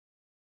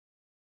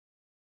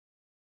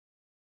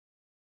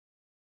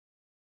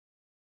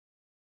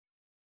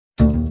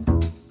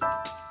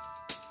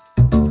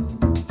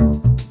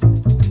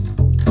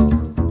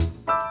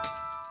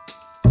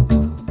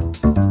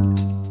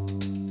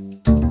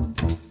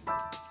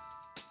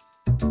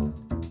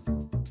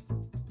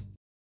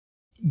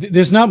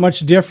There's not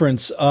much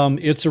difference.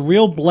 It's a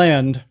real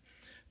blend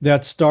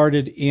that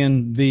started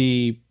in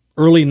the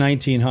early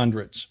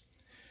 1900s.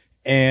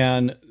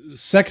 And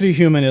secular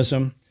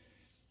humanism,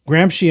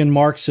 Gramscian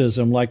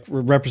Marxism, like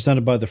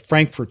represented by the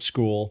Frankfurt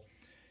School,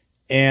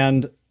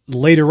 and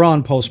later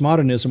on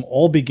postmodernism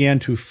all began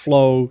to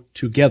flow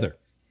together.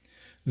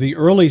 The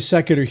early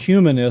secular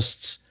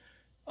humanists,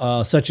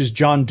 such as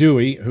John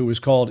Dewey, who was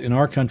called in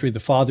our country the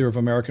father of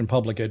American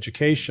public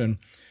education,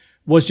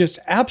 was just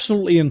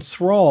absolutely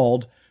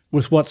enthralled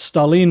with what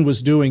Stalin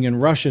was doing in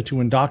Russia to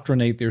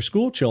indoctrinate their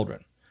school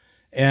children.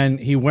 And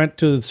he went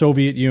to the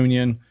Soviet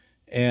Union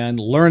and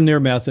learned their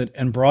method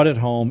and brought it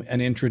home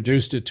and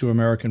introduced it to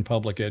American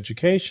public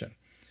education.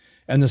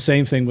 And the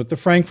same thing with the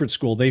Frankfurt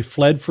School. They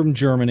fled from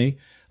Germany.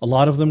 A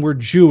lot of them were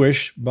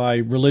Jewish by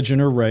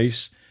religion or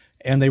race,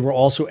 and they were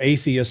also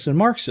atheists and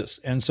Marxists.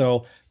 And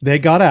so they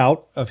got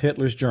out of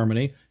Hitler's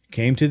Germany,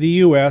 came to the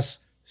U.S.,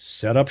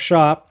 set up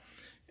shop,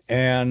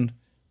 and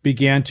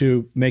began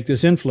to make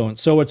this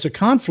influence. So it's a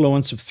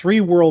confluence of three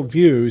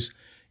worldviews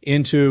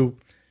into,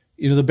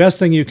 the best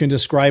thing you can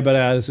describe it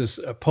as is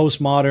a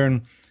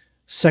postmodern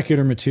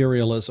secular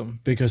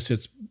materialism, because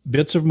it's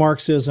bits of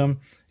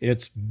Marxism,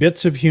 it's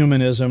bits of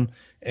humanism,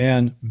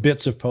 and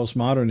bits of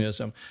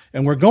postmodernism.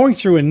 And we're going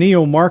through a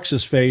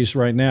neo-Marxist phase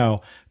right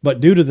now, but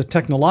due to the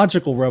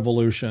technological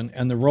revolution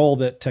and the role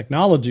that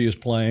technology is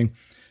playing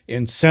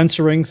in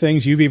censoring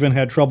things, you've even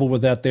had trouble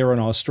with that there in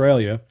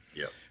Australia,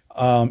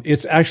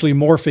 it's actually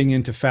morphing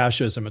into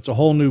fascism. It's a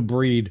whole new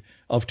breed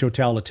of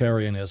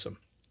totalitarianism.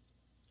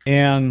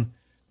 And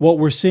what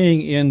we're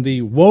seeing in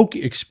the woke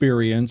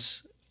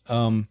experience,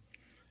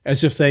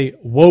 as if they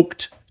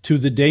woked to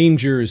the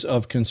dangers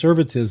of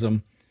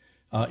conservatism,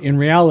 in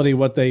reality,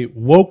 what they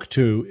woke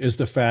to is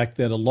the fact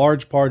that a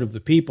large part of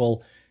the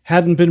people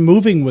hadn't been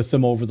moving with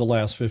them over the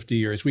last 50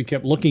 years. We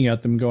kept looking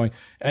at them going,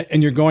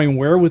 and you're going,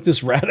 where with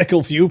this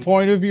radical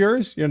viewpoint of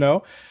yours,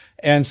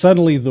 And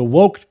suddenly the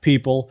woke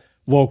people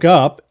woke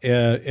up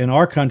in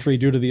our country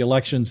due to the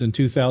elections in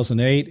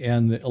 2008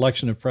 and the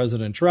election of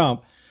President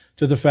Trump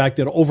to the fact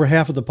that over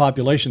half of the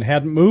population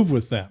hadn't moved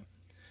with them.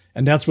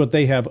 And that's what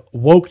they have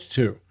woked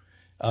to,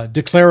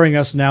 declaring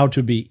us now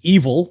to be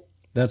evil.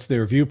 That's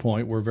their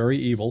viewpoint. We're very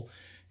evil.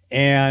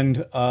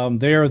 And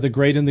they are the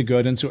great and the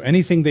good. And so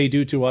anything they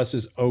do to us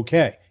is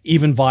okay,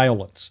 even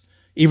violence.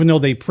 Even though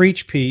they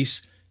preach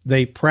peace,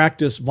 they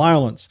practice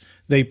violence.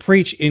 They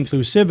preach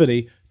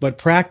inclusivity, but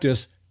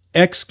practice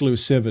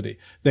exclusivity.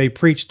 They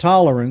preach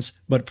tolerance,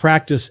 but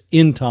practice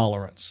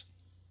intolerance.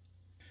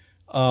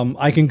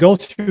 I can go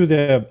through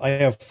I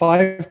have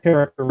 5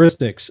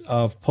 characteristics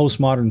of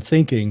postmodern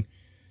thinking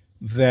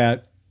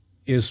that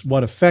is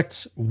what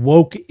affects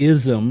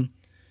wokeism.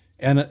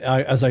 And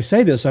as I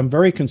say this, I'm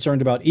very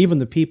concerned about even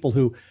the people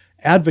who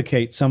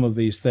advocate some of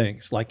these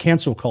things, like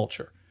cancel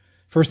culture.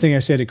 First thing I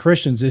say to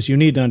Christians is you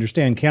need to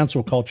understand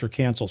cancel culture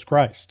cancels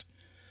Christ.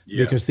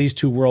 Yeah. Because these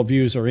two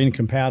worldviews are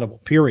incompatible,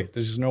 period.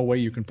 There's no way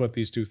you can put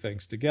these two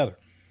things together.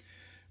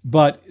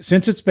 But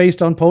since it's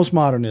based on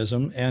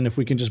postmodernism, and if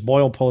we can just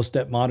boil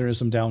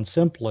postmodernism down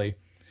simply,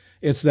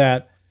 it's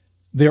that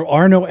there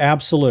are no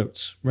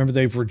absolutes. Remember,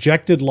 they've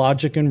rejected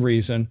logic and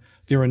reason.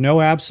 There are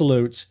no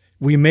absolutes.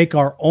 We make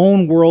our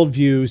own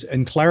worldviews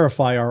and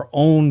clarify our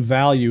own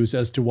values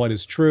as to what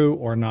is true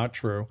or not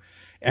true.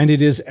 And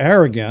it is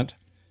arrogant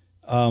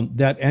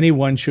that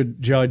anyone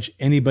should judge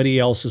anybody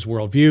else's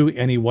worldview.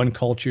 Any one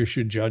culture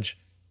should judge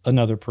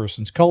another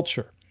person's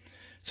culture.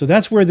 So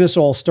that's where this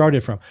all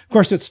started from. Of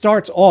course, it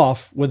starts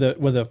off with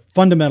a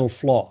fundamental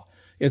flaw.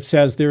 It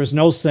says there is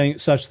no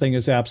such thing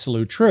as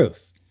absolute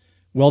truth.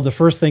 Well, the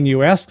first thing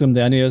you ask them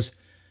then is,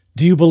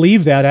 do you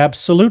believe that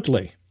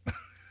absolutely?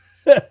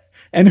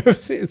 And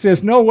if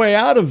there's no way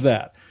out of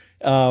that.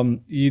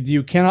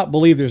 You cannot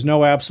believe there's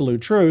no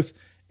absolute truth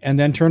and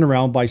then turn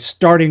around by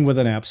starting with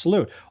an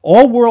absolute.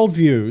 All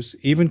worldviews,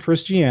 even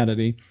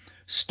Christianity,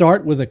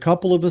 start with a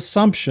couple of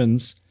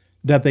assumptions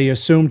that they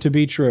assume to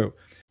be true.